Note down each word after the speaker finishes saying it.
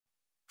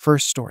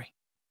First story.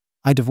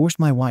 I divorced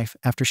my wife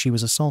after she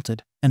was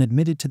assaulted and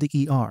admitted to the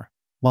ER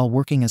while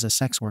working as a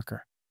sex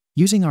worker,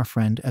 using our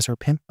friend as her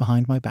pimp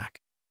behind my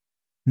back.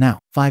 Now,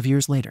 5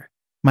 years later,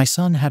 my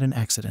son had an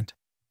accident,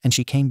 and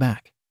she came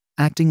back,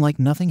 acting like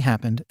nothing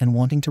happened and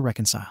wanting to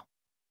reconcile.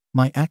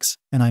 My ex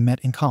and I met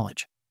in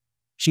college.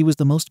 She was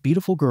the most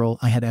beautiful girl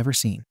I had ever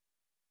seen.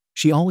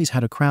 She always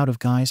had a crowd of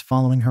guys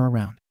following her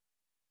around.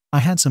 I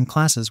had some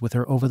classes with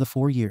her over the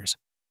 4 years,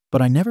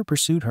 but I never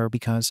pursued her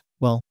because,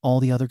 well, all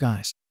the other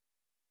guys.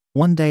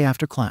 One day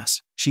after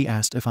class, she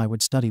asked if I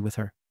would study with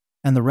her,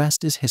 and the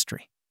rest is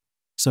history.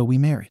 So we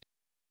married,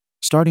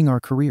 starting our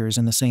careers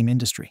in the same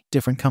industry,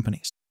 different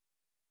companies.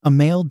 A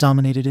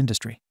male-dominated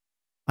industry.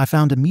 I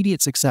found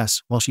immediate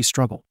success while she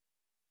struggled.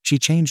 She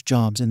changed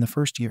jobs in the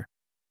first year.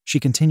 She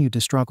continued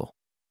to struggle.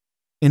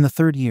 In the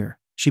third year,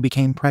 she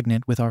became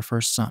pregnant with our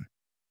first son.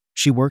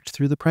 She worked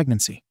through the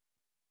pregnancy.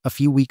 A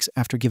few weeks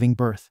after giving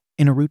birth,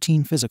 in a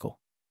routine physical,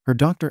 her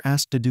doctor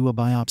asked to do a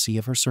biopsy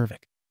of her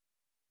cervix.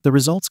 The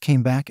results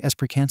came back as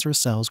precancerous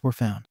cells were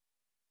found.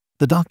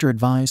 The doctor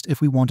advised if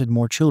we wanted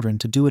more children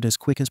to do it as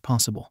quick as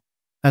possible,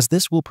 as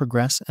this will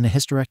progress and a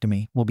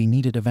hysterectomy will be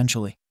needed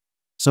eventually.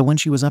 So when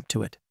she was up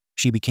to it,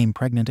 she became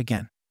pregnant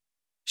again.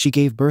 She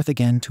gave birth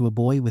again to a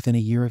boy within a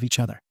year of each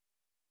other.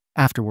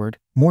 Afterward,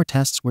 more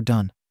tests were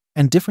done,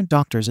 and different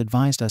doctors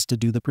advised us to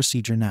do the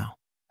procedure now,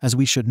 as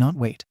we should not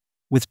wait.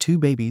 With 2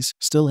 babies,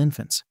 still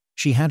infants,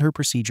 she had her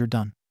procedure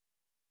done.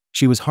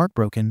 She was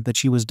heartbroken that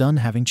she was done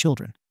having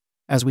children,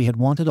 as we had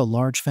wanted a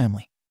large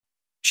family.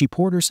 She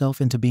poured herself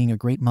into being a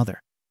great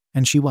mother,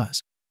 and she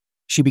was.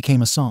 She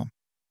became a psalm.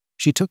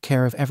 She took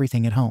care of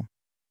everything at home.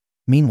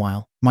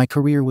 Meanwhile, my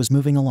career was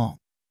moving along.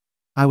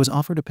 I was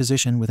offered a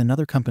position with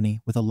another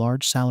company with a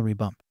large salary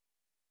bump.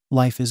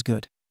 Life is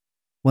good.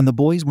 When the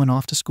boys went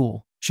off to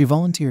school, she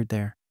volunteered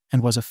there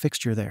and was a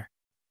fixture there.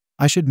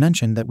 I should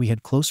mention that we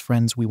had close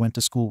friends we went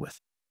to school with.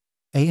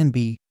 A and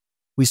B.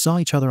 We saw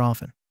each other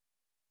often.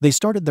 They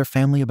started their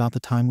family about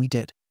the time we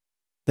did.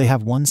 They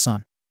have 1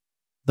 son.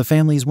 The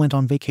families went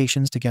on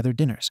vacations together,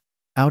 dinners,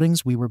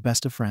 outings. We were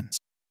best of friends.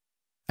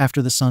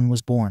 After the son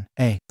was born,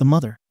 A, the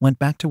mother, went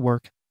back to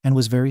work and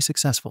was very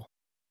successful.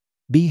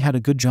 B had a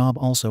good job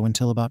also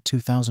until about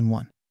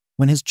 2001,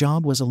 when his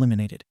job was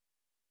eliminated.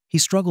 He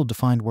struggled to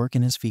find work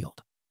in his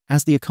field,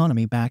 as the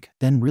economy back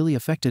then really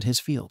affected his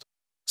field.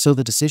 So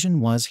the decision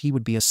was he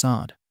would be a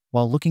sod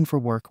while looking for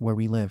work where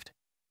we lived,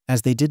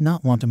 as they did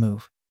not want to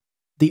move.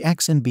 The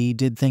X and B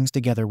did things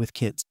together with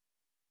kids.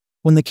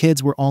 When the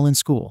kids were all in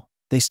school,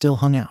 they still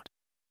hung out.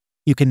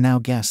 You can now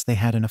guess they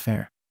had an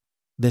affair.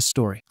 This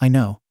story, I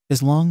know,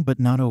 is long but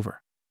not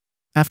over.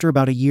 After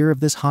about a year of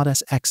this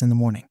hot-ass X in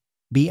the morning,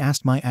 B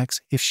asked my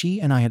ex if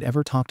she and I had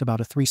ever talked about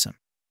a threesome.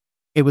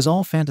 It was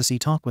all fantasy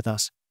talk with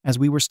us, as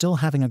we were still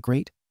having a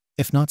great,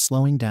 if not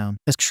slowing down,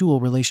 sexual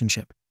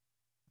relationship.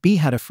 B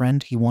had a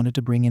friend he wanted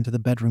to bring into the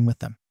bedroom with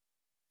them.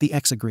 The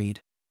ex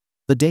agreed.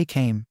 The day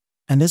came,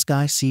 and this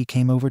guy C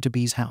came over to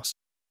B's house.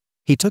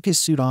 He took his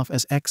suit off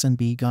as X and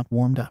B got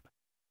warmed up.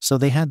 So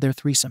they had their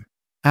threesome.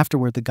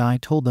 Afterward, the guy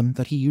told them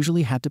that he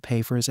usually had to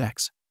pay for his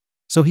ex.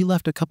 So he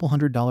left a couple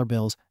 $100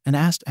 bills and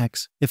asked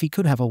X if he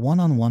could have a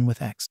one-on-one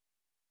with X.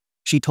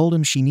 She told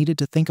him she needed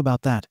to think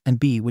about that and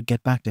B would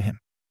get back to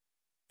him.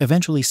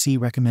 Eventually, C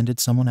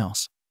recommended someone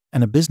else,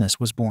 and a business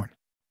was born.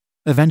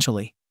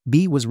 Eventually,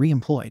 B was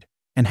re-employed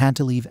and had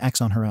to leave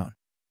X on her own.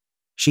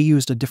 She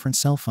used a different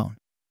cell phone.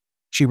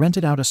 She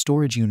rented out a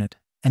storage unit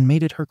and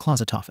made it her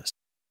closet office.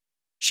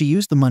 She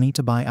used the money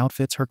to buy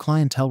outfits her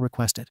clientele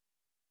requested.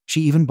 She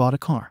even bought a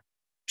car.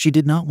 She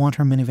did not want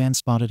her minivan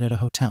spotted at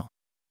a hotel.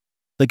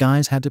 The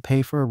guys had to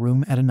pay for a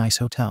room at a nice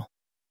hotel.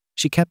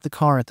 She kept the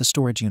car at the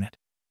storage unit.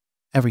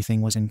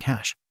 Everything was in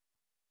cash.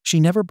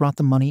 She never brought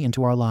the money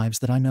into our lives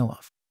that I know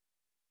of,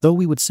 though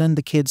we would send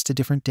the kids to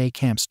different day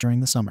camps during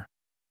the summer.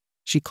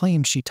 She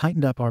claimed she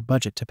tightened up our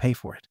budget to pay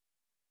for it.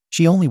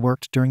 She only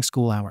worked during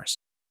school hours.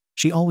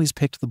 She always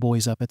picked the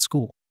boys up at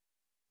school.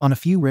 On a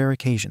few rare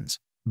occasions,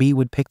 B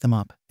would pick them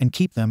up and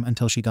keep them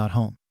until she got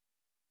home.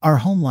 Our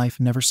home life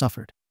never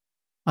suffered.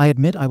 I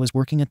admit I was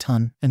working a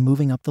ton and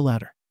moving up the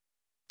ladder.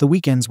 The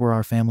weekends were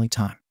our family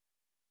time.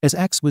 As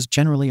X was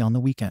generally on the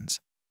weekends,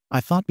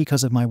 I thought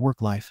because of my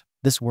work life,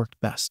 this worked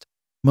best.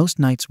 Most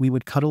nights we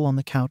would cuddle on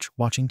the couch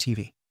watching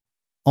TV.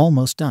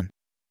 Almost done.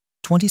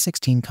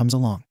 2016 comes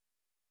along.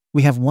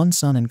 We have 1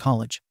 son in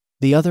college,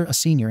 the other a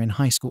senior in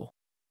high school.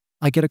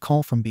 I get a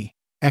call from B.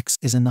 X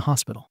is in the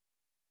hospital.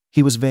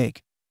 He was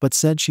vague, but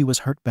said she was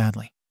hurt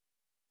badly.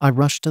 I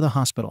rushed to the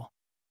hospital.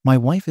 My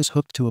wife is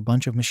hooked to a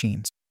bunch of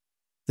machines.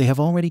 They have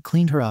already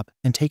cleaned her up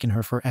and taken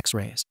her for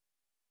x-rays.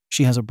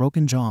 She has a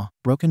broken jaw,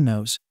 broken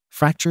nose,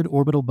 fractured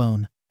orbital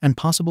bone, and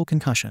possible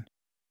concussion.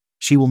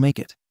 She will make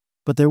it,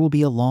 but there will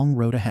be a long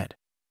road ahead.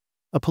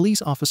 A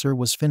police officer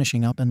was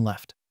finishing up and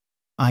left.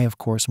 I, of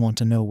course, want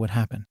to know what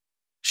happened.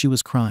 She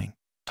was crying,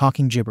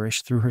 talking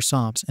gibberish through her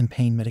sobs and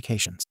pain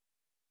medications.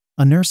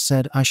 A nurse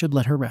said I should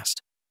let her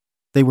rest.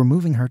 They were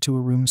moving her to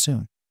a room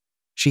soon.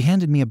 She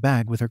handed me a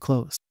bag with her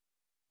clothes.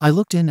 I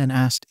looked in and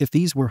asked if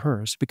these were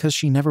hers because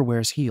she never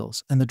wears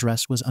heels and the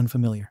dress was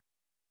unfamiliar.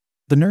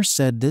 The nurse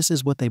said this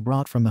is what they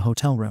brought from the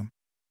hotel room,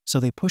 so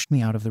they pushed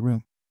me out of the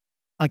room.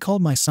 I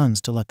called my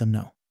sons to let them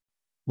know.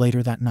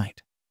 Later that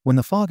night, when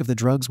the fog of the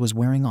drugs was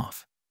wearing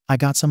off, I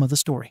got some of the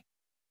story.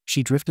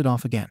 She drifted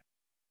off again.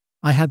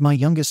 I had my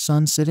youngest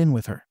son sit in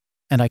with her,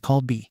 and I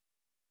called B.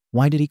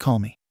 Why did he call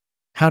me?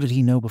 How did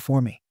he know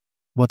before me?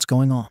 What's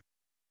going on?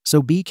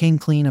 So B came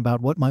clean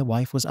about what my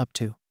wife was up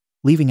to,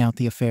 leaving out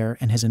the affair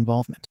and his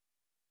involvement.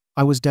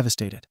 I was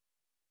devastated.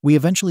 We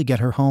eventually get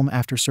her home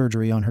after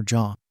surgery on her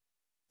jaw.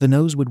 The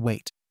nose would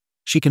wait.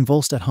 She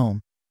convulsed at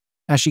home.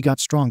 As she got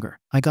stronger,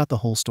 I got the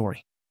whole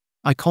story.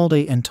 I called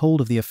A and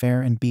told of the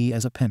affair and B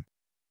as a pimp.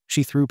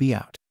 She threw B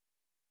out.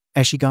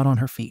 As she got on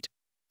her feet,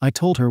 I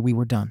told her we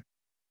were done.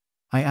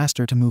 I asked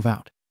her to move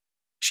out.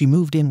 She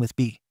moved in with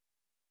B.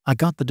 I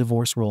got the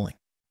divorce rolling.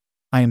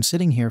 I am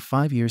sitting here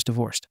 5 years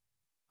divorced.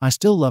 I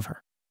still love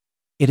her.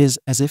 It is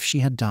as if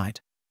she had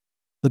died.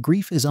 The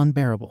grief is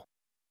unbearable.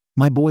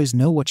 My boys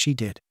know what she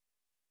did.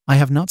 I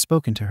have not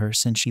spoken to her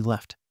since she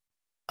left.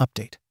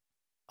 Update.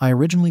 I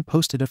originally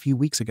posted a few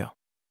weeks ago.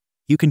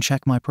 You can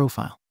check my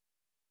profile.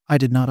 I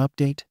did not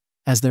update,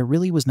 as there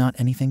really was not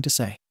anything to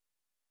say.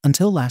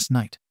 Until last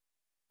night.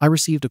 I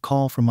received a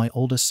call from my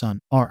oldest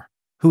son, R,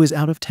 who is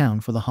out of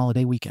town for the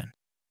holiday weekend.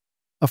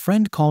 A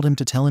friend called him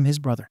to tell him his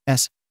brother,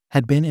 S,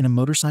 had been in a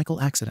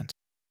motorcycle accident.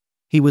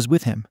 He was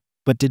with him,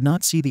 but did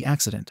not see the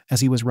accident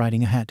as he was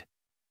riding ahead.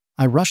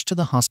 I rushed to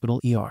the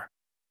hospital ER.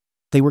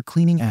 They were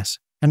cleaning S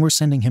and were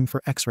sending him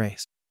for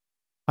x-rays.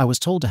 I was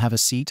told to have a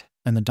seat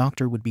and the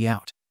doctor would be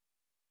out.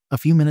 A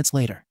few minutes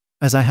later,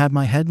 as I had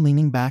my head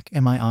leaning back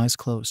and my eyes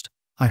closed,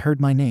 I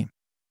heard my name.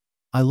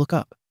 I look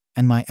up,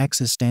 and my ex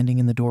is standing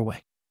in the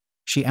doorway.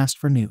 She asked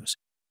for news.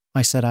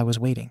 I said I was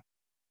waiting.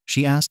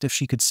 She asked if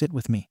she could sit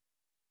with me.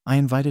 I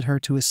invited her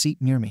to a seat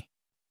near me.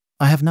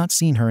 I have not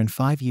seen her in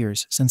 5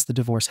 years since the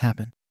divorce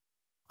happened.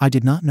 I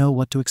did not know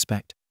what to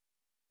expect.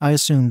 I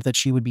assumed that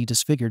she would be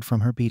disfigured from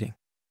her beating.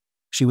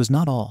 She was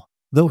not all,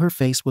 though her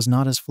face was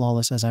not as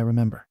flawless as I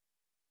remember.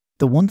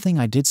 The one thing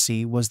I did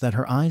see was that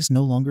her eyes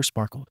no longer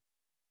sparkled.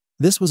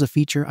 This was a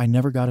feature I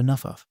never got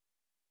enough of.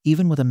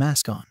 Even with a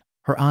mask on,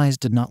 her eyes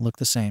did not look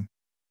the same.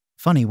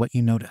 Funny what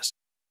you noticed.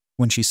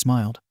 When she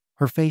smiled,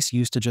 her face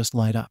used to just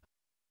light up.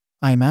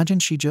 I imagine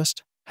she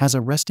just has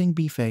a resting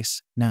bee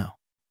face now.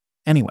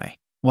 Anyway,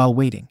 while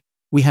waiting,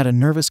 we had a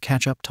nervous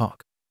catch-up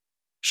talk.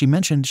 She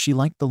mentioned she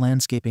liked the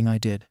landscaping I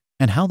did,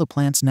 and how the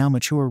plants now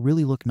mature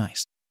really look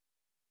nice.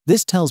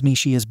 This tells me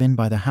she has been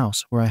by the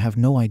house where I have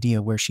no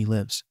idea where she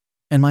lives,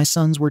 and my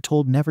sons were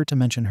told never to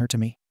mention her to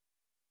me.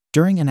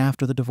 During and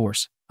after the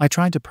divorce, I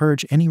tried to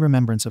purge any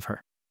remembrance of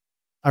her.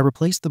 I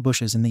replaced the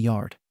bushes in the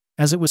yard,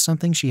 as it was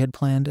something she had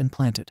planned and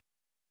planted.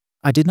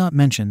 I did not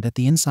mention that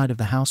the inside of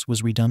the house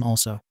was redone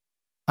also.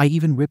 I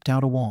even ripped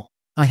out a wall.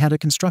 I had a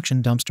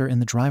construction dumpster in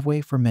the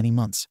driveway for many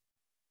months.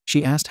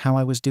 She asked how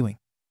I was doing.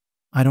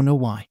 I don't know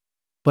why,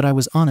 but I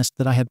was honest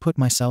that I had put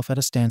myself at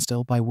a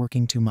standstill by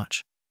working too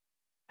much.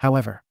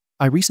 However,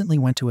 I recently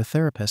went to a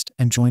therapist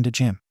and joined a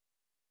gym.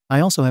 I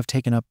also have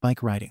taken up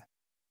bike riding.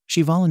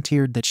 She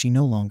volunteered that she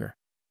no longer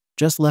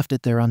just left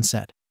it there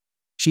unsaid.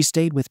 She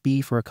stayed with B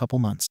for a couple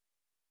months.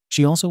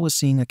 She also was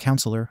seeing a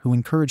counselor who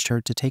encouraged her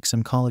to take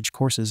some college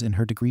courses in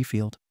her degree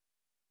field.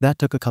 That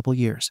took a couple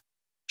years.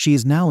 She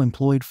is now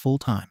employed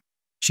full-time.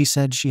 She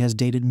said she has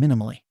dated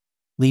minimally,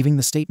 leaving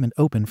the statement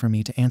open for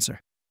me to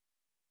answer.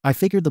 I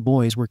figured the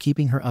boys were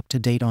keeping her up to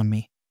date on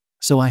me,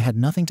 so I had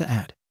nothing to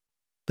add.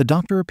 The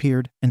doctor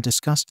appeared and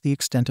discussed the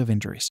extent of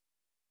injuries.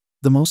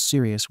 The most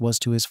serious was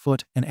to his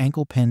foot and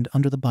ankle pinned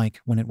under the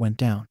bike when it went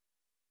down.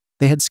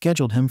 They had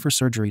scheduled him for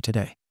surgery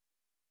today.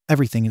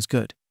 Everything is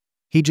good.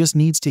 He just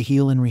needs to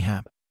heal in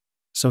rehab.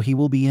 So he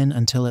will be in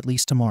until at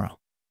least tomorrow,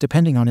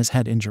 depending on his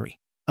head injury,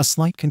 a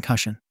slight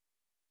concussion.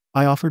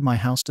 I offered my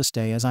house to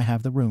stay as I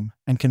have the room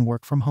and can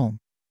work from home.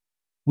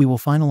 We will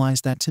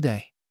finalize that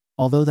today,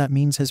 although that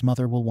means his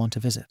mother will want to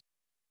visit.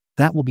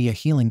 That will be a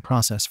healing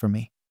process for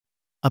me.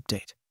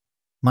 Update.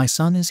 My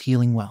son is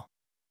healing well.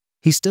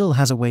 He still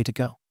has a way to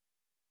go.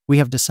 We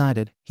have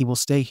decided he will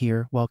stay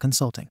here while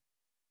consulting.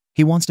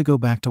 He wants to go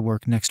back to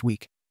work next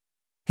week.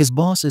 His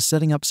boss is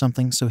setting up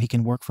something so he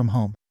can work from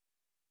home.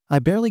 I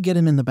barely get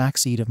him in the back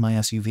seat of my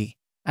SUV,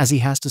 as he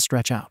has to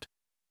stretch out.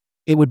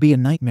 It would be a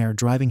nightmare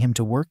driving him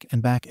to work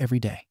and back every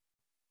day.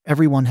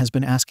 Everyone has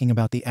been asking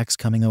about the ex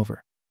coming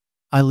over.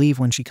 I leave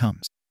when she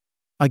comes.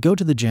 I go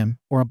to the gym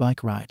or a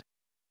bike ride.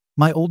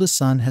 My oldest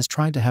son has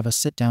tried to have a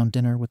sit-down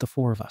dinner with the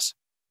 4 of us,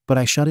 but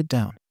I shut it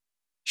down.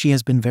 She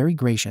has been very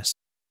gracious.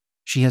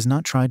 She has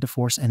not tried to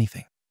force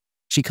anything.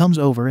 She comes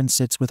over and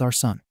sits with our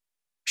son.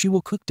 She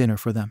will cook dinner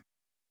for them.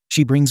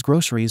 She brings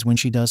groceries when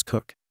she does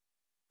cook.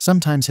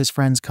 Sometimes his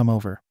friends come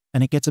over,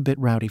 and it gets a bit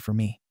rowdy for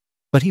me.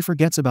 But he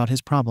forgets about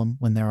his problem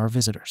when there are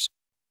visitors.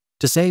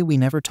 To say we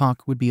never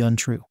talk would be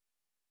untrue.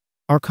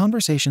 Our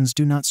conversations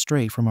do not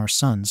stray from our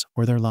sons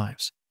or their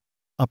lives.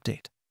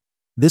 Update.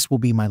 This will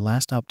be my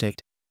last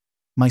update.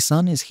 My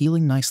son is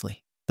healing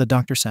nicely, the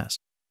doctor says.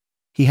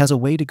 He has a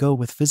way to go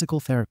with physical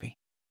therapy.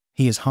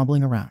 He is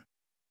hobbling around.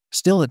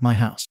 Still at my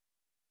house.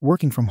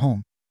 Working from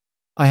home.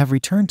 I have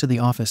returned to the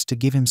office to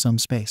give him some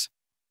space.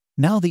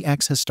 Now the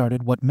ex has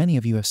started what many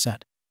of you have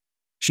said.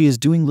 She is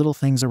doing little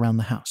things around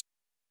the house.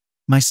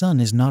 My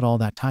son is not all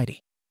that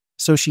tidy.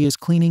 So she is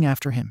cleaning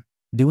after him,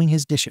 doing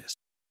his dishes.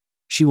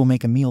 She will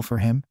make a meal for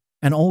him,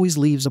 and always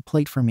leaves a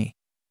plate for me.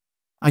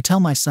 I tell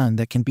my son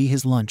that can be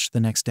his lunch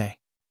the next day.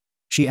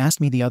 She asked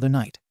me the other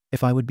night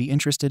if I would be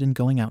interested in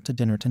going out to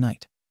dinner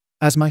tonight,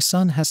 as my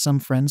son has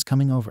some friends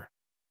coming over.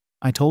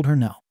 I told her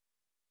no.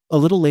 A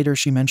little later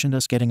she mentioned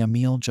us getting a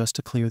meal just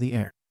to clear the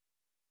air.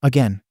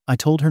 Again, I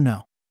told her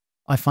no.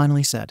 I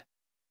finally said,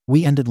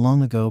 "We ended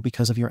long ago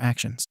because of your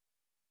actions.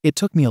 It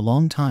took me a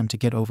long time to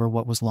get over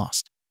what was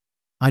lost.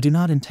 I do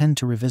not intend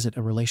to revisit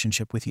a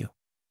relationship with you."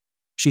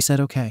 She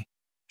said okay.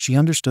 She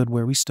understood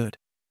where we stood.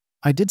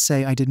 I did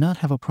say I did not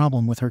have a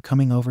problem with her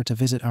coming over to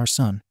visit our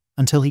son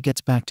until he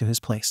gets back to his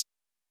place.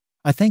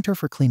 I thanked her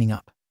for cleaning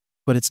up,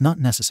 but it's not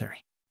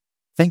necessary.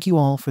 Thank you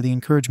all for the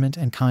encouragement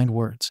and kind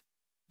words,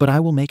 but I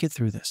will make it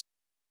through this.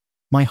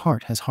 My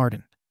heart has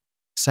hardened.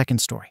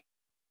 Second story.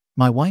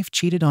 My wife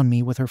cheated on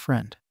me with her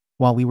friend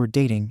while we were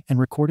dating and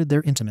recorded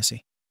their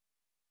intimacy.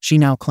 She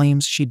now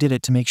claims she did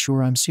it to make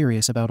sure I'm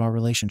serious about our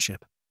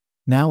relationship,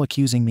 now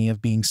accusing me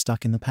of being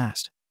stuck in the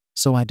past,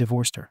 so I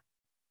divorced her.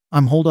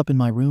 I'm holed up in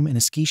my room in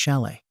a ski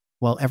chalet,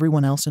 while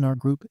everyone else in our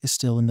group is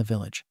still in the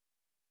village.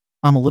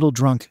 I'm a little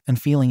drunk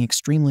and feeling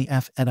extremely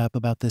fed up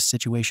about this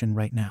situation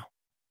right now.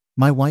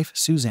 My wife,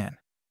 Suzanne,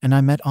 and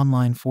I met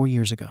online 4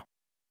 years ago.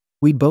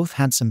 We both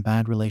had some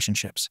bad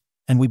relationships,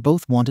 and we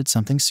both wanted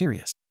something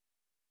serious.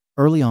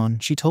 Early on,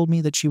 she told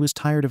me that she was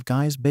tired of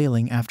guys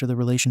bailing after the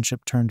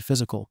relationship turned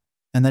physical,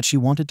 and that she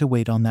wanted to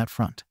wait on that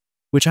front,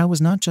 which I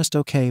was not just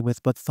okay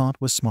with but thought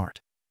was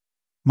smart.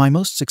 My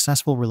most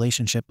successful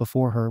relationship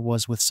before her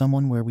was with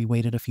someone where we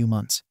waited a few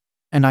months,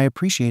 and I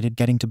appreciated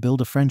getting to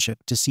build a friendship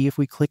to see if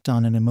we clicked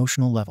on an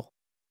emotional level.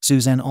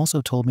 Suzanne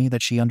also told me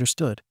that she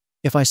understood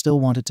if I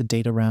still wanted to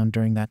date around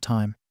during that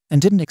time,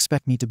 and didn't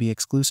expect me to be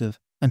exclusive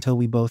until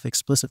we both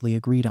explicitly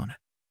agreed on it.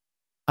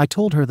 I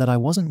told her that I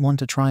wasn't one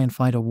to try and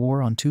fight a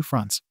war on two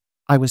fronts.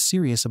 I was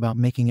serious about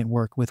making it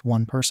work with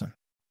one person.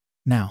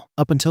 Now,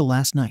 up until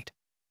last night,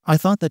 I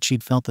thought that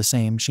she'd felt the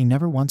same. She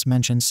never once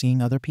mentioned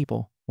seeing other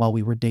people while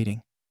we were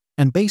dating.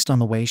 And based on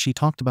the way she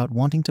talked about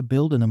wanting to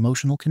build an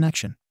emotional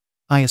connection,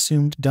 I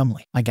assumed,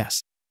 dumbly, I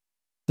guess,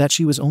 that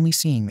she was only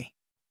seeing me.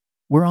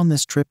 We're on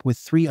this trip with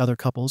 3 other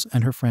couples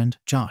and her friend,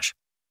 Josh.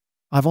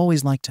 I've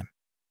always liked him.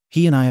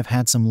 He and I have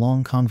had some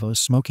long convos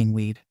smoking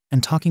weed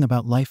and talking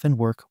about life and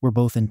work. We're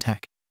both in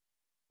tech.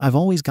 I've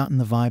always gotten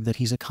the vibe that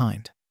he's a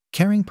kind,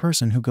 caring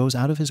person who goes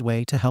out of his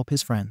way to help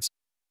his friends.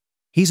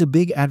 He's a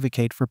big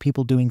advocate for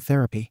people doing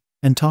therapy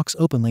and talks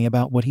openly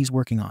about what he's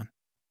working on.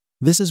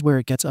 This is where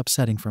it gets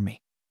upsetting for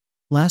me.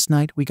 Last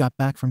night we got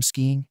back from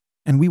skiing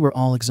and we were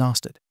all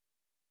exhausted.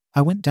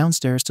 I went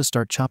downstairs to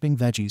start chopping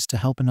veggies to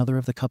help another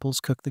of the couples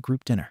cook the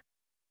group dinner.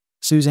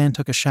 Suzanne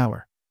took a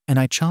shower and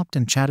I chopped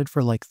and chatted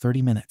for like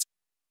 30 minutes.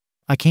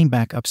 I came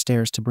back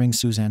upstairs to bring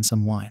Suzanne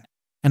some wine,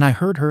 and I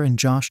heard her and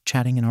Josh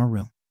chatting in our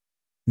room.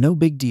 No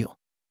big deal.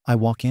 I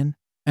walk in,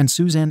 and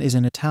Suzanne is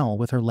in a towel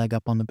with her leg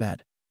up on the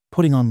bed,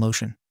 putting on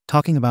lotion,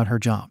 talking about her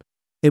job.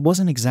 It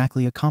wasn't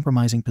exactly a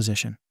compromising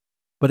position,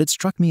 but it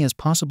struck me as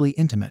possibly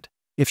intimate.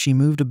 If she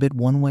moved a bit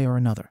one way or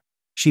another,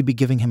 she'd be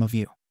giving him a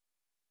view.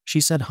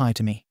 She said hi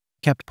to me,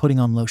 kept putting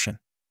on lotion,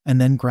 and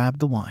then grabbed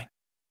the wine.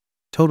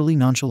 Totally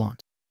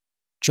nonchalant.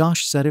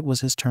 Josh said it was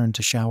his turn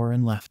to shower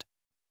and left.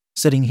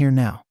 Sitting here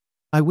now,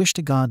 I wish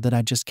to God that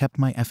I'd just kept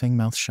my effing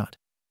mouth shut.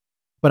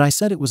 But I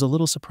said it was a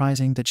little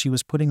surprising that she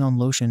was putting on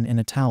lotion in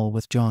a towel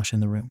with Josh in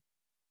the room.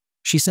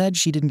 She said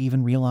she didn't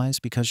even realize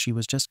because she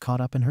was just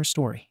caught up in her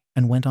story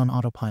and went on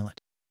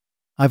autopilot.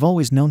 I've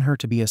always known her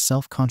to be a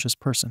self-conscious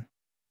person.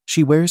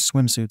 She wears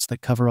swimsuits that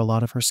cover a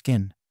lot of her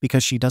skin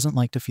because she doesn't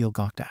like to feel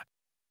gawked at.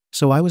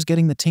 So I was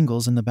getting the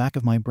tingles in the back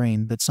of my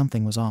brain that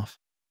something was off.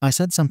 I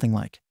said something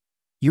like,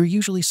 "You're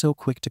usually so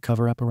quick to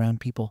cover up around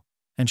people,"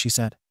 and she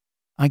said,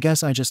 "I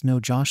guess I just know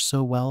Josh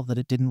so well that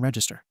it didn't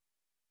register."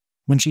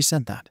 When she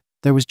said that,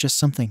 there was just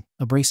something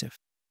abrasive,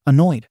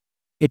 annoyed.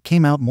 It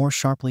came out more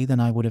sharply than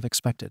I would have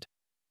expected.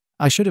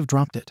 I should have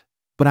dropped it,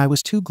 but I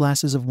was 2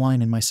 glasses of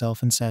wine in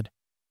myself and said,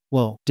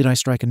 "Whoa, did I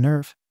strike a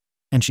nerve?"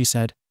 And she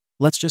said,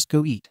 "Let's just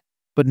go eat,"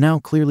 but now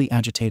clearly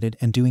agitated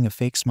and doing a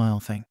fake smile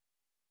thing.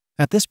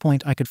 At this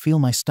point I could feel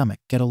my stomach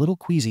get a little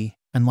queasy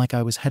and like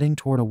I was heading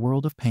toward a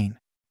world of pain.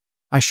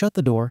 I shut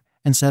the door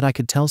and said I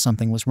could tell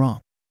something was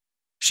wrong.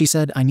 She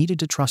said I needed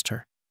to trust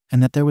her,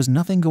 and that there was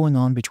nothing going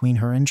on between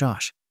her and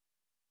Josh.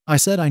 I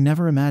said I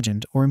never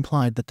imagined or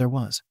implied that there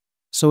was,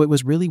 so it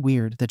was really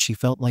weird that she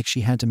felt like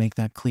she had to make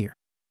that clear.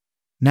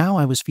 Now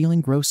I was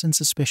feeling gross and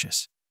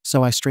suspicious,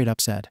 so I straight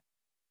up said,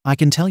 "I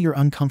can tell you're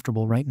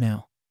uncomfortable right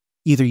now.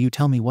 Either you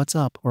tell me what's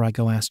up or I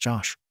go ask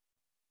Josh."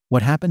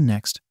 What happened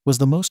next was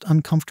the most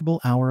uncomfortable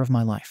hour of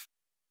my life.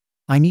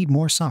 I need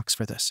more socks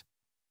for this.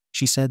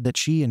 She said that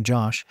she and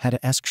Josh had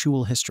a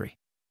sexual history,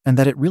 and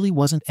that it really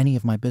wasn't any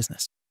of my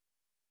business.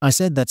 I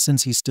said that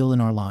since he's still in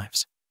our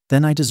lives,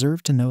 then I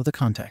deserved to know the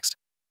context.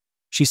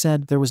 She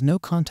said there was no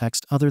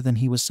context other than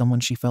he was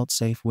someone she felt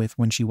safe with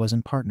when she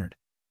wasn't partnered,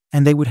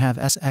 and they would have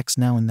sex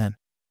now and then.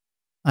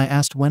 I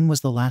asked when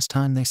was the last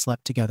time they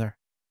slept together,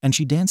 and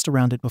she danced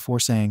around it before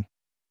saying,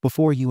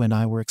 "Before you and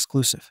I were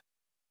exclusive."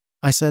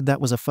 I said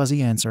that was a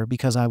fuzzy answer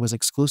because I was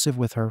exclusive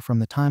with her from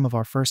the time of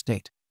our first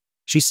date.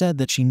 She said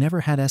that she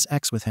never had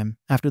sex with him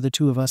after the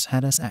two of us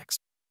had sex.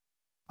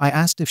 I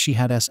asked if she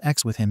had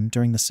sex with him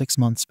during the 6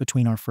 months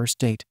between our first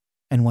date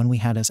and when we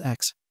had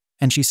sex,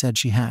 and she said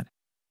she had.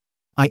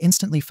 I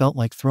instantly felt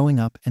like throwing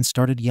up and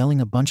started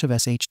yelling a bunch of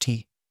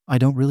SHT. I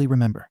don't really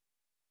remember.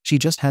 She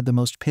just had the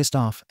most pissed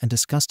off and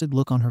disgusted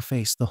look on her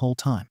face the whole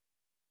time.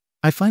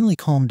 I finally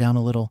calmed down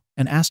a little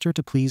and asked her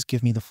to please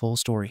give me the full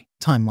story,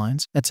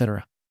 timelines,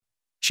 etc.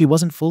 She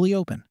wasn't fully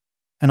open,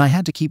 and I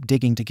had to keep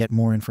digging to get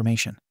more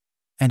information.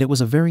 And it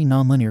was a very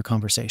nonlinear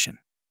conversation.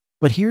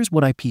 But here's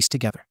what I pieced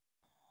together.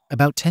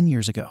 About 10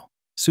 years ago,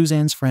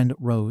 Suzanne's friend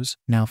Rose,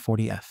 now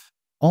 40F,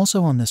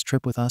 also on this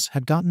trip with us,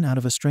 had gotten out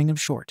of a string of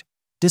short,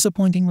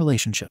 disappointing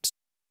relationships.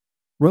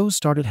 Rose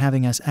started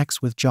having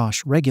sex with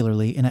Josh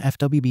regularly in a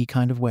FWB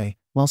kind of way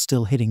while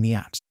still hitting the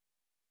apps.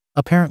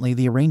 Apparently,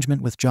 the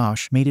arrangement with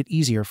Josh made it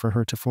easier for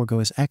her to forego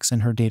his ex in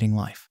her dating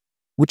life,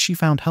 which she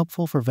found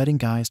helpful for vetting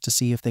guys to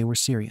see if they were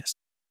serious.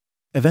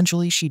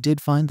 Eventually, she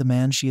did find the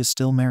man she is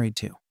still married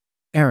to,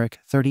 Eric,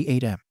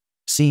 38M.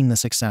 Seeing the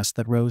success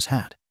that Rose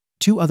had,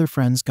 2 other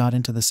friends got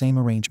into the same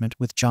arrangement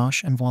with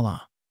Josh, and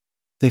voila.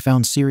 They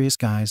found serious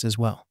guys as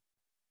well.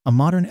 A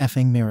modern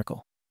effing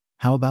miracle.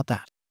 How about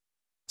that?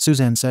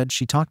 Suzanne said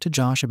she talked to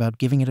Josh about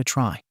giving it a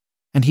try,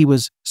 and he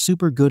was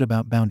super good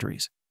about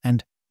boundaries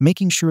and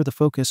making sure the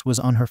focus was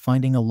on her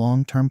finding a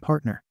long-term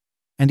partner,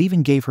 and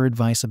even gave her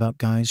advice about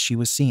guys she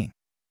was seeing.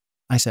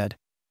 I said,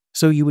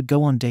 "So you would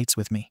go on dates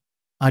with me?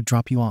 I'd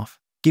drop you off,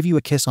 give you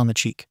a kiss on the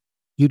cheek.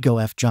 You'd go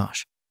F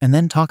Josh, and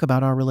then talk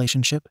about our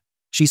relationship?"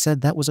 She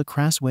said that was a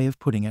crass way of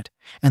putting it,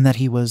 and that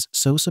he was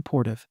so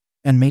supportive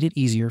and made it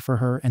easier for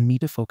her and me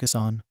to focus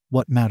on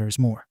what matters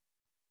more.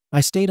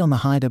 I stayed on the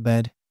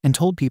hide-a-bed and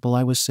told people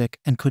I was sick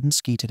and couldn't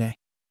ski today.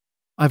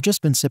 I've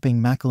just been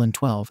sipping Macallan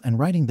 12 and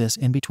writing this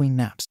in between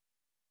naps.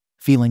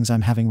 Feelings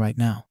I'm having right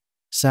now: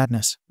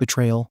 sadness,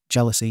 betrayal,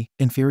 jealousy,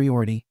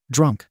 inferiority,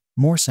 drunk,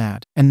 more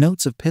sad, and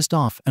notes of pissed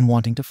off and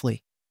wanting to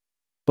flee.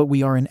 But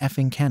we are in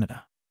effing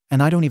Canada,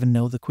 and I don't even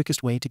know the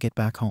quickest way to get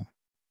back home.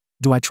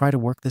 Do I try to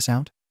work this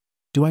out?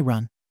 Do I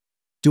run?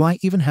 Do I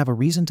even have a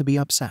reason to be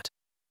upset?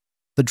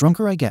 The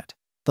drunker I get,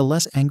 the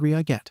less angry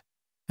I get,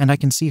 and I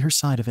can see her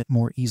side of it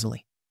more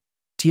easily.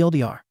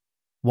 TLDR.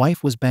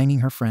 Wife was banging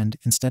her friend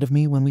instead of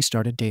me when we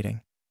started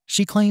dating.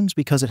 She claims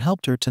because it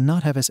helped her to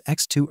not have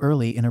sex too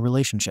early in a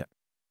relationship.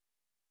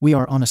 We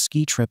are on a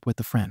ski trip with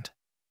the friend,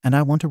 and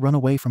I want to run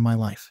away from my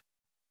life.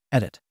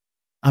 Edit.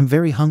 I'm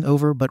very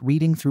hungover but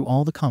reading through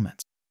all the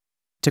comments.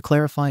 To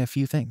clarify a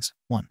few things: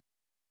 1.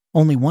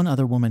 Only one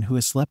other woman who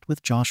has slept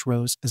with Josh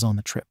Rose is on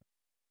the trip.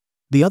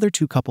 The other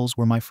 2 couples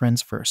were my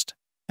friends first,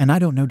 and I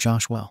don't know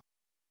Josh well.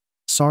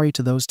 Sorry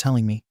to those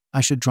telling me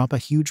I should drop a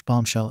huge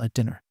bombshell at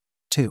dinner.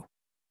 2.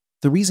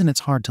 The reason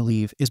it's hard to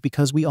leave is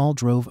because we all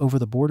drove over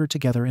the border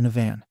together in a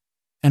van,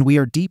 and we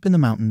are deep in the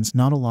mountains,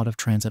 not a lot of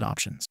transit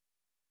options.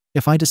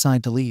 If I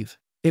decide to leave,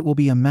 it will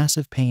be a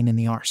massive pain in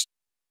the arse.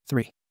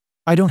 3.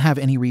 I don't have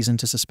any reason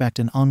to suspect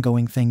an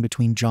ongoing thing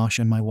between Josh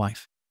and my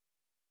wife.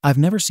 I've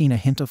never seen a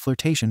hint of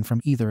flirtation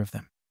from either of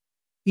them.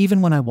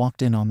 Even when I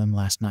walked in on them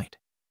last night,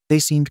 they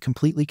seemed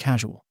completely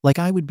casual, like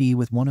I would be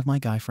with one of my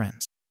guy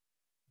friends.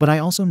 But I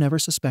also never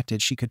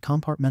suspected she could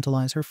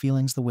compartmentalize her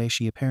feelings the way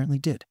she apparently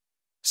did.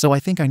 So I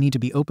think I need to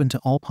be open to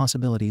all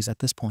possibilities at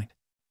this point.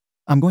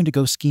 I'm going to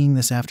go skiing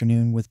this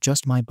afternoon with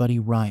just my buddy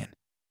Ryan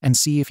and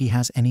see if he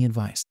has any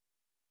advice.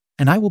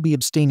 And I will be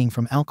abstaining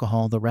from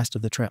alcohol the rest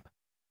of the trip,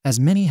 as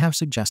many have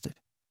suggested.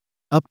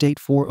 Update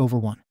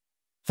 4/1.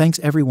 Thanks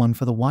everyone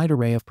for the wide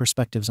array of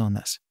perspectives on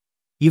this.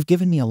 You've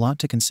given me a lot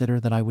to consider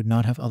that I would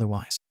not have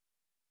otherwise.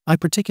 I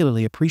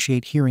particularly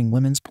appreciate hearing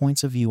women's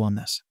points of view on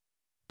this.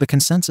 The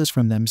consensus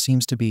from them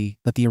seems to be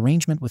that the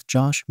arrangement with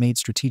Josh made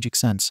strategic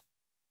sense,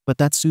 but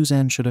that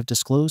Suzanne should have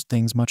disclosed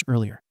things much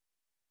earlier.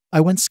 I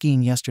went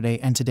skiing yesterday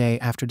and today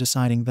after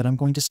deciding that I'm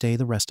going to stay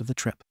the rest of the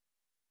trip.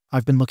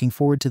 I've been looking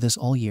forward to this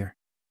all year,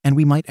 and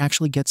we might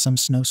actually get some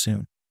snow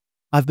soon.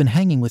 I've been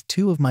hanging with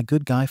 2 of my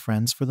good guy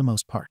friends for the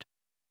most part.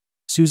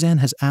 Suzanne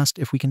has asked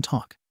if we can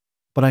talk,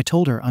 but I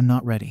told her I'm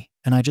not ready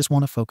and I just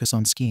want to focus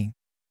on skiing.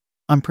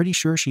 I'm pretty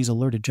sure she's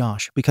alerted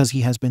Josh because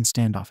he has been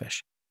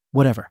standoffish.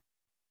 Whatever.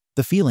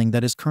 The feeling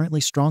that is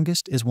currently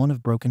strongest is one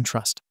of broken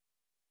trust.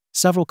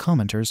 Several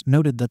commenters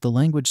noted that the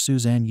language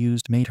Suzanne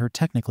used made her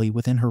technically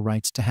within her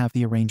rights to have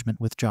the arrangement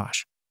with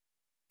Josh.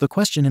 The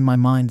question in my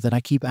mind that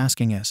I keep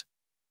asking is,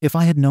 if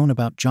I had known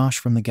about Josh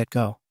from the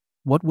get-go,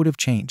 what would have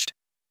changed?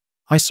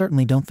 I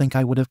certainly don't think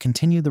I would have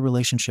continued the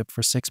relationship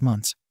for 6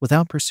 months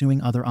without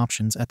pursuing other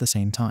options at the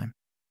same time.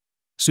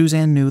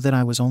 Suzanne knew that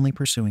I was only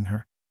pursuing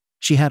her.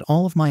 She had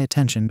all of my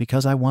attention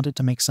because I wanted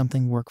to make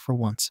something work for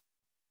once.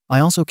 I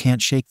also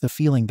can't shake the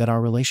feeling that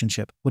our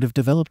relationship would have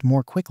developed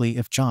more quickly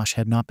if Josh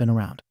had not been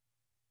around.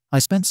 I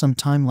spent some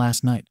time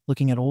last night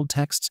looking at old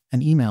texts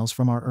and emails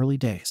from our early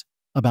days,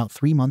 about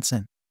 3 months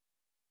in.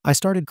 I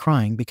started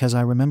crying because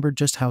I remembered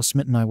just how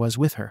smitten I was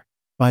with her.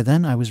 By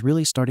then I was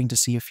really starting to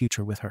see a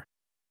future with her.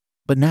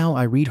 But now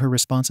I read her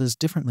responses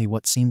differently.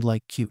 What seemed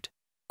like cute,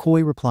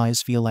 coy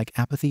replies feel like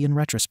apathy in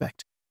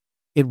retrospect.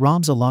 It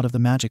robs a lot of the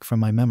magic from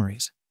my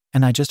memories,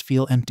 and I just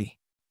feel empty.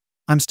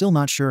 I'm still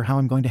not sure how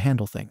I'm going to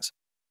handle things,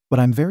 but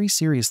I'm very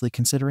seriously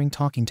considering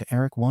talking to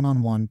Eric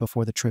one-on-one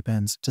before the trip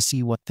ends to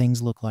see what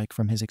things look like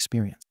from his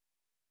experience.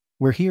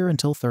 We're here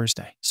until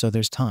Thursday, so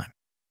there's time.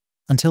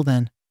 Until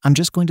then, I'm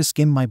just going to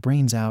skim my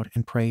brains out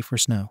and pray for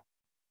snow.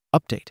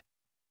 Update.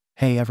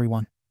 Hey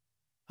everyone.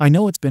 I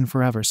know it's been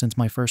forever since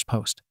my first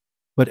post,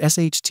 but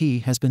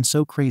SHT has been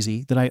so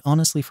crazy that I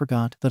honestly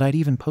forgot that I'd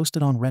even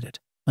posted on Reddit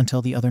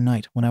until the other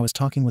night when I was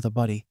talking with a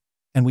buddy,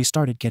 and we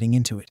started getting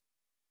into it.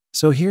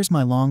 So here's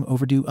my long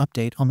overdue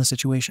update on the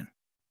situation.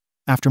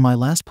 After my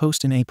last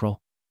post in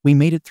April, we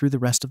made it through the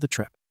rest of the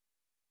trip.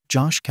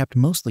 Josh kept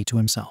mostly to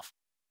himself.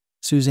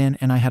 Suzanne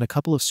and I had a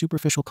couple of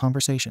superficial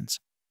conversations,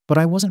 but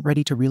I wasn't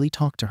ready to really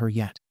talk to her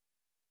yet.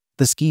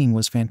 The skiing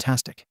was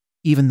fantastic,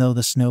 even though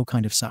the snow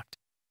kind of sucked.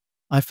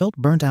 I felt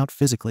burnt out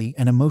physically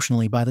and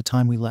emotionally by the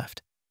time we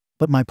left,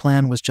 but my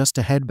plan was just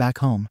to head back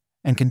home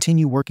and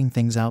continue working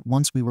things out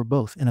once we were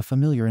both in a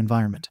familiar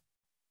environment.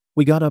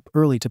 We got up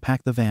early to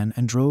pack the van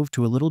and drove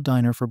to a little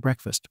diner for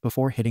breakfast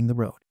before hitting the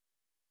road.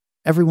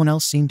 Everyone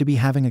else seemed to be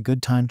having a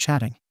good time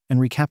chatting and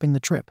recapping the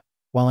trip,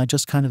 while I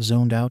just kind of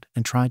zoned out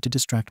and tried to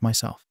distract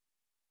myself.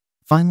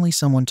 Finally,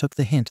 someone took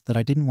the hint that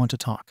I didn't want to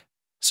talk,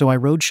 so I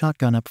rode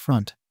shotgun up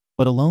front,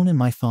 but alone in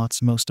my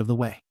thoughts most of the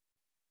way.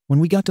 When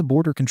we got to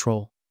border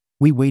control,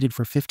 we waited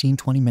for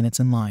 15-20 minutes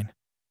in line,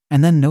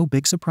 and then no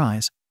big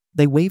surprise,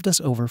 they waved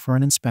us over for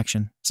an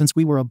inspection since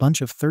we were a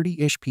bunch of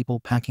 30-ish people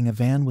packing a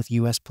van with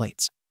US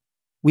plates.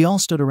 We all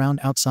stood around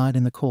outside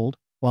in the cold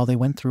while they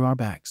went through our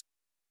bags.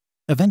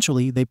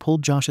 Eventually, they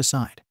pulled Josh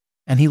aside,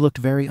 and he looked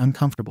very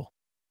uncomfortable.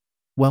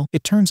 Well,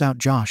 it turns out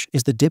Josh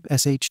is the dip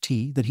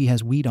SHT that he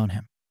has weed on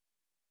him.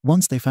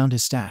 Once they found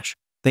his stash,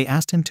 they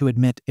asked him to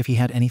admit if he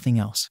had anything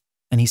else,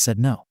 and he said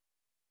no.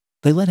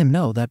 They let him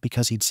know that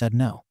because he'd said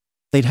no,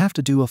 they'd have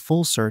to do a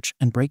full search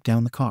and break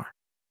down the car.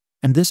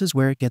 And this is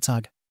where it gets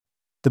ugly.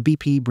 The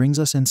BP brings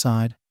us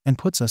inside and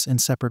puts us in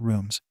separate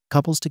rooms,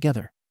 couples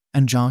together,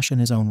 and Josh in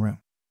his own room.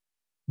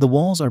 The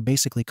walls are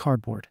basically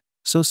cardboard,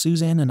 so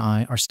Suzanne and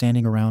I are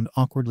standing around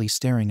awkwardly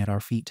staring at our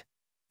feet,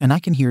 and I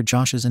can hear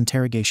Josh's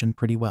interrogation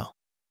pretty well.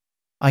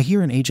 I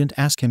hear an agent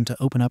ask him to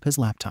open up his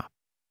laptop.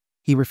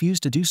 He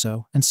refused to do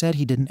so and said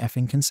he didn't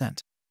effing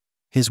consent.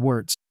 His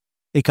words.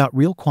 It got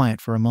real quiet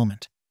for a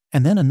moment,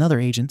 and then another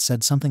agent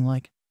said something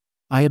like,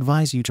 "I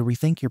advise you to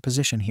rethink your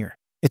position here.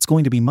 It's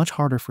going to be much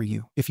harder for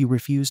you if you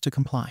refuse to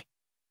comply."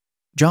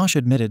 Josh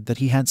admitted that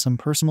he had some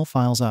personal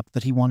files up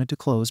that he wanted to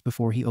close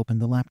before he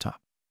opened the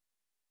laptop.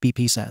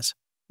 BP says,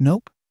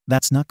 "Nope,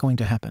 that's not going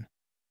to happen."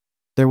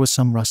 There was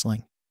some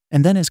rustling,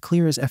 and then as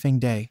clear as effing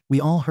day, we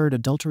all heard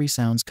adultery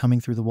sounds coming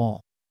through the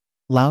wall.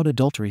 Loud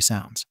adultery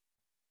sounds.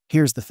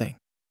 Here's the thing.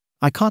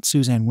 I caught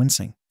Suzanne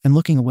wincing and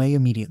looking away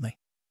immediately.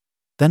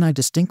 Then I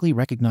distinctly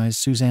recognized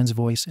Suzanne's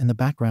voice in the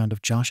background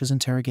of Josh's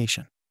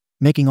interrogation,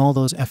 making all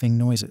those effing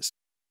noises.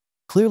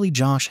 Clearly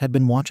Josh had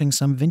been watching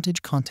some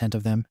vintage content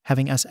of them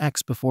having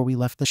sex before we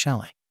left the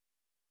chalet.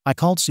 I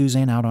called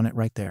Suzanne out on it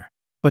right there,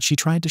 but she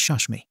tried to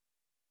shush me.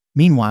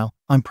 Meanwhile,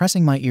 I'm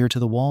pressing my ear to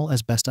the wall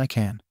as best I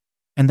can,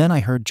 and then I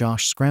heard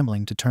Josh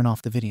scrambling to turn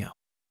off the video.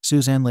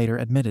 Suzanne later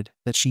admitted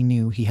that she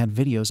knew he had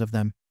videos of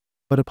them,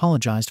 but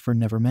apologized for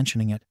never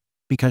mentioning it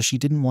because she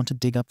didn't want to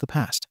dig up the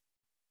past.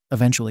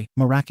 Eventually,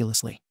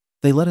 miraculously,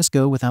 they let us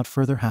go without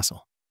further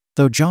hassle,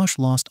 though Josh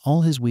lost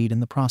all his weed in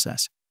the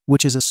process,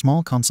 which is a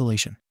small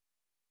consolation.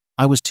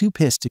 I was too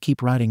pissed to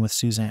keep riding with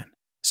Suzanne,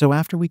 so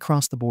after we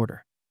crossed the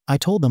border, I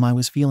told them I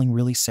was feeling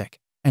really sick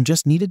and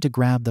just needed to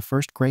grab the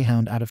first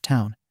Greyhound out of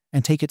town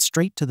and take it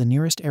straight to the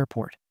nearest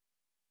airport.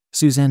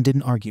 Suzanne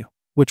didn't argue,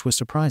 which was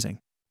surprising.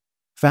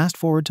 Fast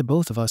forward to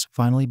both of us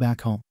finally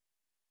back home.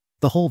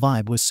 The whole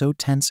vibe was so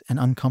tense and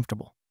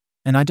uncomfortable,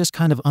 and I just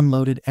kind of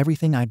unloaded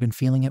everything I'd been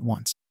feeling at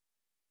once.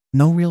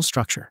 No real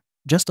structure,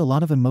 just a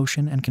lot of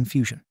emotion and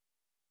confusion.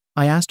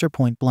 I asked her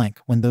point blank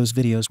when those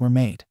videos were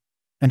made,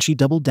 and she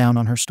doubled down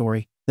on her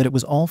story that it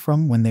was all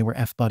from when they were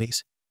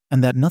F-buddies,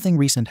 and that nothing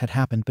recent had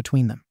happened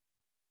between them.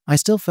 I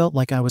still felt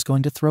like I was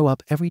going to throw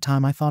up every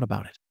time I thought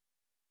about it.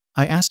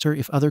 I asked her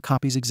if other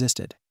copies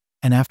existed,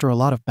 and after a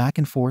lot of back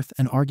and forth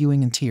and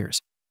arguing and tears,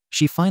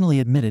 she finally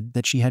admitted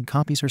that she had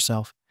copies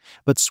herself,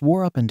 but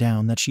swore up and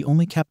down that she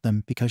only kept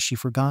them because she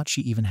forgot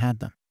she even had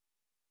them.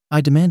 I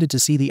demanded to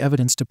see the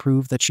evidence to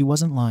prove that she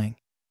wasn't lying,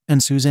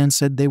 and Suzanne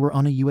said they were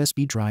on a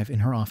USB drive in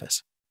her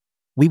office.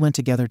 We went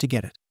together to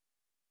get it.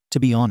 To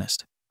be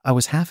honest, I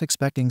was half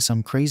expecting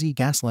some crazy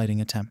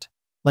gaslighting attempt,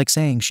 like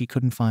saying she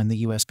couldn't find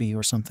the USB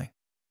or something.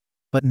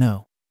 But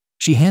no,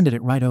 she handed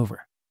it right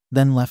over,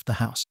 then left the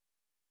house.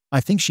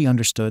 I think she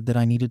understood that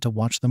I needed to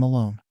watch them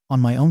alone, on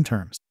my own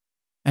terms.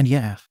 And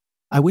yeah,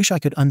 I wish I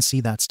could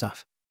unsee that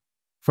stuff.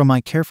 From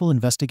my careful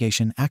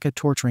investigation, aka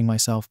torturing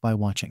myself by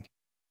watching.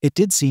 It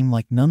did seem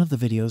like none of the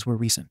videos were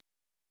recent.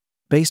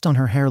 Based on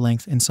her hair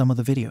length in some of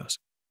the videos,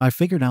 I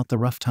figured out the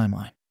rough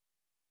timeline.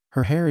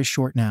 Her hair is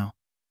short now,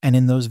 and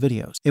in those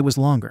videos, it was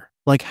longer,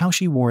 like how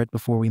she wore it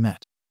before we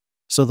met.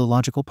 So the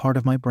logical part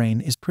of my brain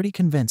is pretty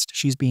convinced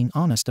she's being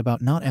honest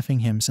about not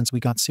effing him since we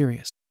got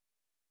serious.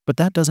 But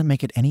that doesn't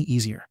make it any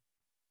easier.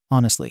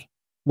 Honestly,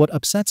 what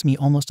upsets me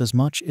almost as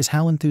much is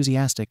how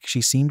enthusiastic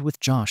she seemed with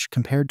Josh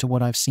compared to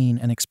what I've seen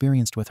and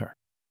experienced with her.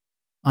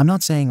 I'm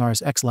not saying our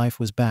ex life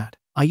was bad.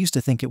 I used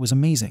to think it was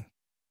amazing.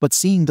 But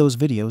seeing those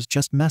videos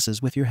just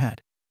messes with your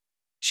head.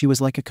 She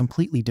was like a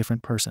completely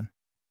different person.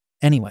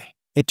 Anyway,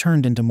 it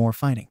turned into more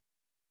fighting.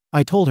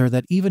 I told her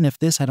that even if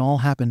this had all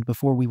happened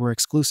before we were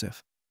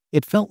exclusive,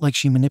 it felt like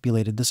she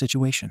manipulated the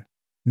situation,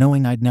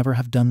 knowing I'd never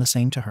have done the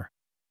same to her.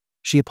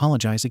 She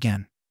apologized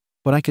again,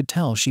 but I could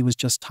tell she was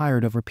just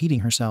tired of repeating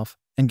herself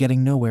and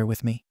getting nowhere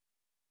with me.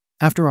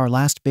 After our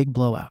last big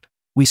blowout,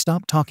 we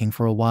stopped talking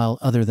for a while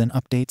other than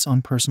updates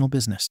on personal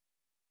business.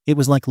 It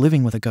was like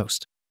living with a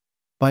ghost.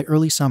 By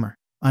early summer,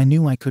 I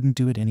knew I couldn't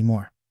do it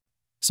anymore.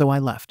 So I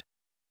left.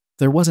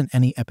 There wasn't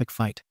any epic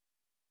fight.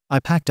 I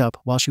packed up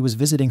while she was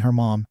visiting her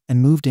mom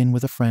and moved in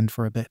with a friend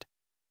for a bit.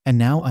 And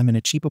now I'm in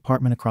a cheap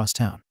apartment across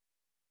town.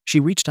 She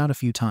reached out a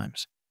few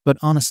times, but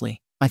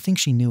honestly, I think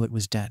she knew it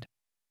was dead.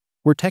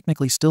 We're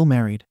technically still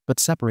married, but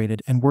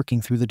separated and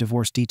working through the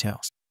divorce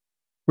details.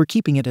 We're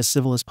keeping it as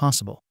civil as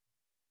possible.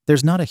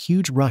 There's not a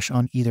huge rush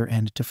on either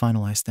end to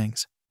finalize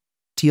things.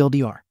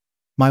 TLDR.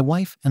 My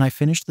wife and I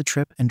finished the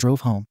trip and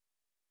drove home.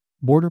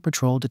 Border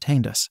Patrol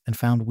detained us and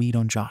found weed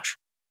on Josh.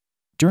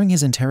 During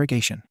his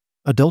interrogation,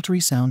 adultery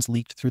sounds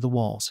leaked through the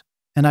walls,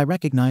 and I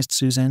recognized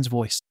Suzanne's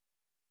voice.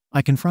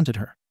 I confronted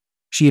her.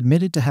 She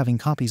admitted to having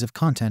copies of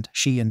content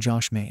she and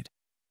Josh made.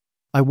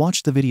 I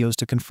watched the videos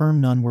to confirm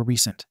none were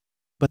recent,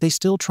 but they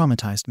still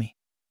traumatized me.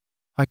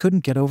 I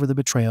couldn't get over the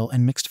betrayal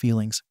and mixed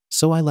feelings,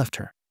 so I left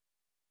her.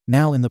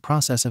 Now in the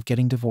process of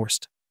getting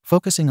divorced,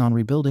 focusing on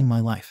rebuilding my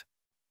life.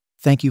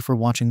 Thank you for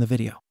watching the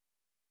video.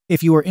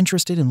 If you are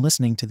interested in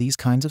listening to these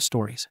kinds of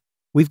stories,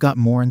 we've got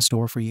more in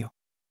store for you.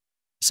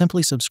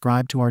 Simply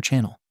subscribe to our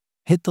channel,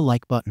 hit the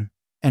like button,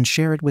 and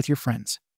share it with your friends.